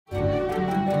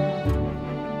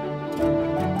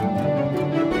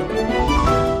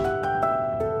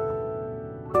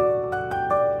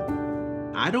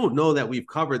don't know that we've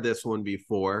covered this one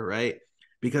before, right?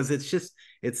 Because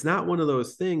it's not one of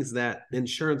those things that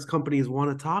insurance companies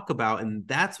want to talk about. And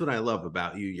that's what I love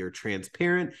about you. You're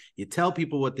transparent. You tell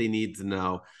people what they need to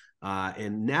know,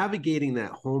 and navigating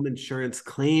that home insurance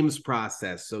claims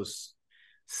process. So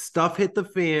stuff hit the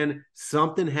fan,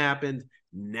 something happened.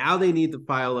 Now they need to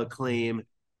file a claim.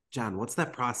 John, what's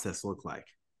that process look like?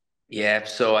 Yeah.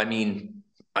 So, I mean,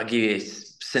 I'll give you a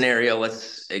scenario.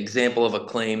 Example of a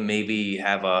claim. Maybe you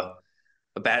have a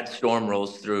bad storm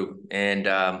rolls through and,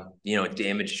 it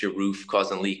damaged your roof,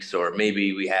 causing leaks, or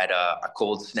maybe we had a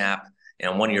cold snap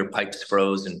and one of your pipes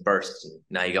froze and burst. And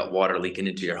now you got water leaking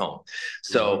into your home.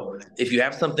 So if you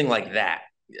have something like that,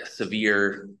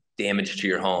 severe damage to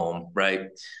your home, right?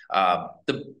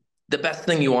 The best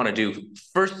thing you want to do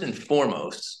first and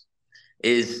foremost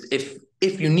is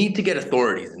if you need to get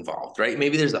authorities involved, right?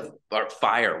 Maybe there's a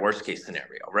fire, worst case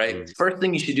scenario, right? First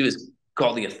thing you should do is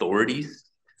call the authorities.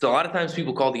 So a lot of times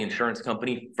people call the insurance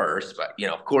company first, but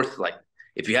of course, like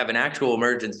if you have an actual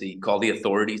emergency, call the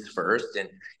authorities first.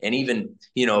 And even,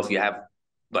 if you have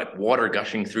like water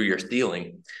gushing through your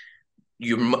ceiling,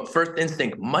 your first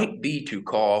instinct might be to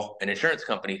call an insurance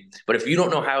company. But if you don't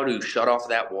know how to shut off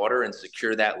that water and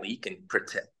secure that leak and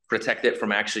protect it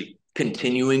from actually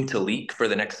continuing to leak for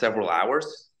the next several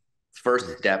hours,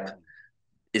 first step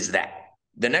is that.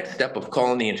 The next step of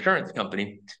calling the insurance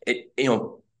company,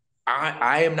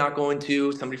 I am not going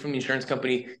to, somebody from the insurance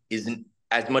company isn't,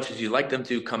 as much as you'd like them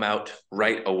to, come out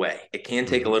right away. It can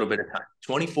take a little bit of time,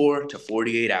 24 to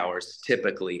 48 hours,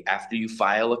 typically after you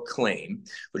file a claim,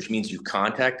 which means you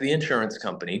contact the insurance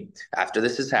company after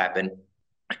this has happened.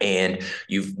 And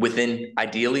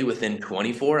ideally within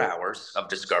 24 hours of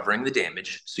discovering the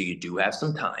damage. So you do have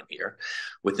some time here.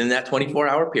 Within that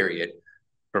 24-hour period,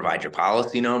 provide your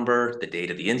policy number, the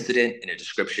date of the incident, and a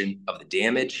description of the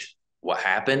damage, what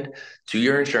happened, to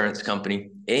your insurance company,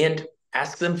 and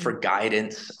ask them for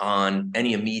guidance on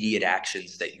any immediate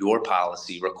actions that your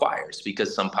policy requires,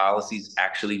 because some policies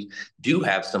actually do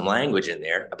have some language in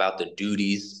there about the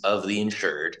duties of the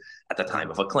insured at the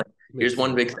time of a claim. Here's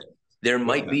one big thing. There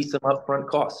might be some upfront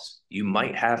costs. You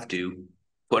might have to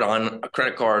put on a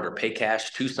credit card or pay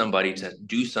cash to somebody to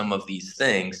do some of these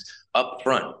things up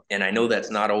front. And I know that's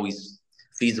not always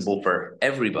feasible for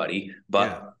everybody,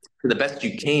 but to the best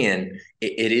you can,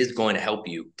 it is going to help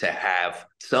you to have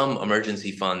some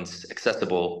emergency funds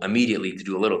accessible immediately to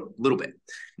do a little bit.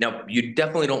 Now, you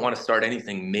definitely don't want to start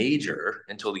anything major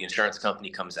until the insurance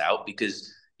company comes out,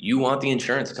 because you want the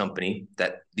insurance company,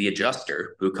 that the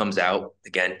adjuster who comes out,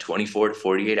 again, 24 to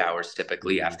 48 hours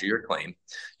typically after your claim,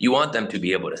 you want them to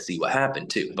be able to see what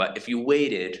happened too. But if you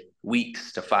waited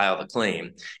weeks to file the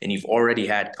claim and you've already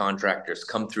had contractors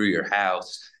come through your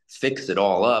house, fix it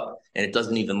all up, and it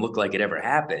doesn't even look like it ever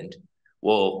happened,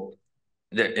 well,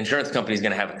 the insurance company is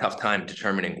going to have a tough time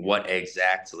determining what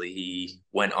exactly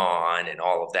went on and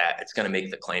all of that. It's going to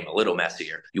make the claim a little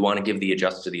messier. You want to give the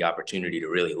adjuster the opportunity to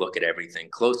really look at everything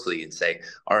closely and say,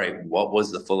 all right, what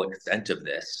was the full extent of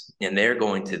this? And they're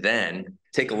going to then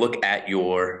take a look at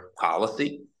your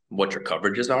policy, what your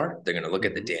coverages are. They're going to look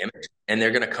at the damage, and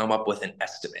they're going to come up with an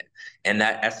estimate. And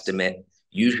that estimate,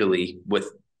 usually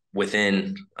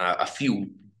within a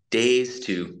few days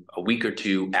to a week or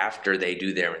two after they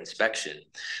do their inspection,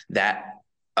 that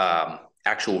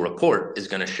actual report is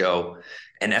going to show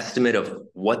an estimate of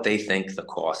what they think the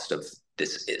cost of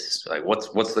this is. Like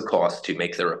what's the cost to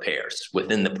make the repairs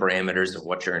within the parameters of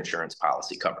what your insurance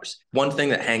policy covers. One thing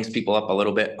that hangs people up a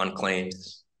little bit on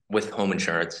claims with home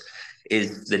insurance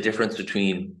is the difference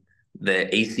between the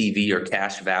ACV, or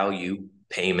cash value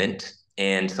payment,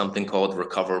 and something called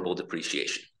recoverable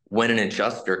depreciation. When an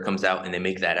adjuster comes out and they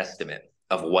make that estimate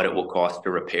of what it will cost to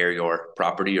repair your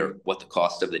property or what the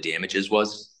cost of the damages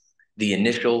was, the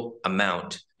initial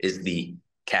amount is the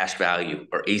cash value,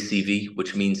 or ACV,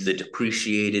 which means the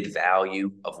depreciated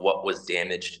value of what was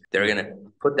damaged. They're going to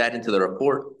put that into the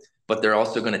report, but they're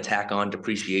also going to tack on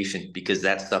depreciation because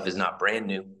that stuff is not brand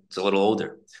new. It's a little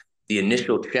older. The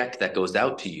initial check that goes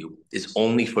out to you is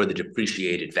only for the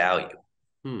depreciated value.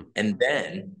 And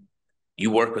then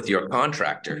you work with your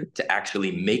contractor to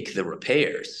actually make the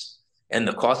repairs. And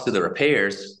the cost of the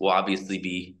repairs will obviously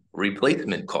be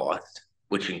replacement cost,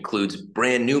 which includes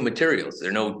brand new materials.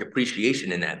 There's no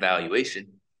depreciation in that valuation.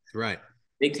 Right.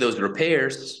 Make those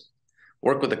repairs,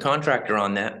 work with the contractor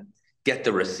on that, get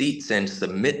the receipts and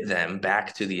submit them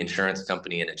back to the insurance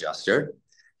company and adjuster.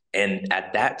 And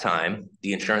at that time,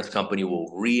 the insurance company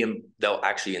they'll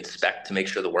actually inspect to make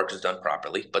sure the work is done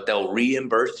properly, but they'll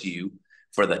reimburse you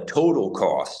for the total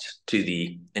cost to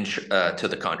the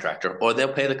contractor, or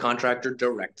they'll pay the contractor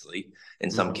directly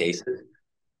in some cases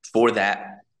for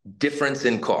that difference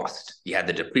in cost. You have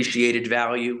the depreciated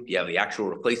value, you have the actual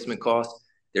replacement cost.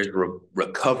 There's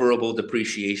recoverable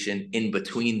depreciation in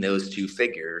between those two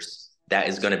figures. That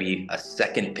is going to be a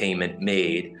second payment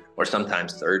made, or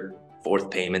sometimes third, fourth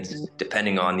payments,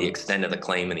 depending on the extent of the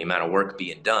claim and the amount of work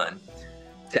being done,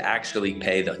 to actually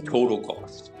pay the total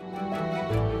cost.